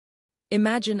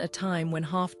Imagine a time when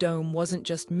Half Dome wasn't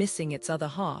just missing its other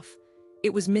half,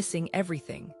 it was missing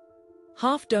everything.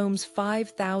 Half Dome's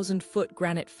 5,000-foot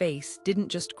granite face didn't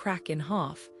just crack in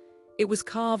half, it was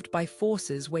carved by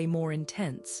forces way more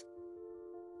intense.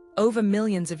 Over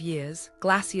millions of years,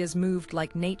 glaciers moved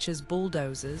like nature's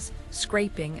bulldozers,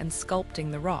 scraping and sculpting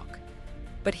the rock.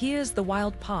 But here's the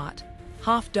wild part: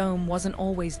 Half Dome wasn't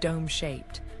always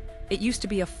dome-shaped. It used to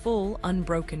be a full,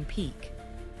 unbroken peak.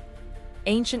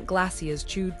 Ancient glaciers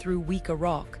chewed through weaker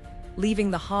rock,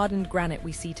 leaving the hardened granite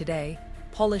we see today,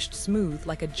 polished smooth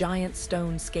like a giant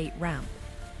stone skate ramp.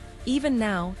 Even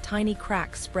now, tiny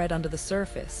cracks spread under the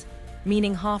surface,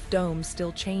 meaning Half Dome's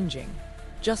still changing,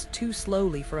 just too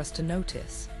slowly for us to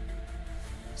notice.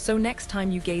 So next time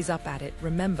you gaze up at it,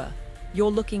 remember, you're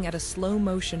looking at a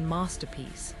slow-motion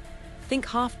masterpiece. Think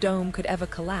Half Dome could ever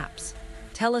collapse?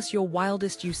 Tell us your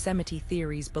wildest Yosemite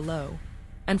theories below.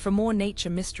 And for more nature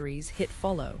mysteries, hit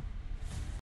follow.